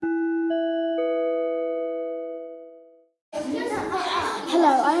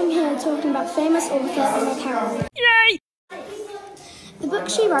I'm here talking about famous author Emma Carroll. Yay! The book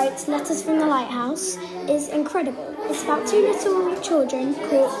she writes, Letters from the Lighthouse, is incredible. It's about two little children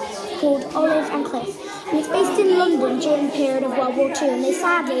called Olive and Cliff, and it's based in London during the period of World War II, and they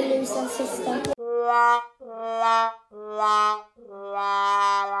sadly lose their sister.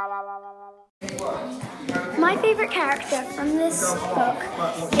 My favourite character from this book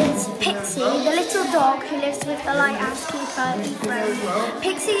is Pixie, the little dog who lives with the lighthouse keeper, Neve.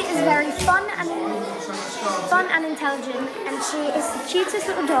 Pixie is very fun and intelligent, and she is the cutest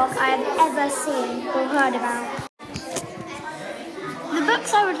little dog I have ever seen or heard about. The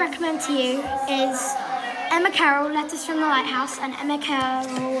books I would recommend to you is Emma Carroll, Letters from the Lighthouse, and Emma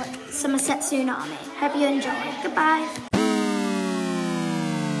Carroll, Somerset Tsunami. Hope you enjoy. Goodbye.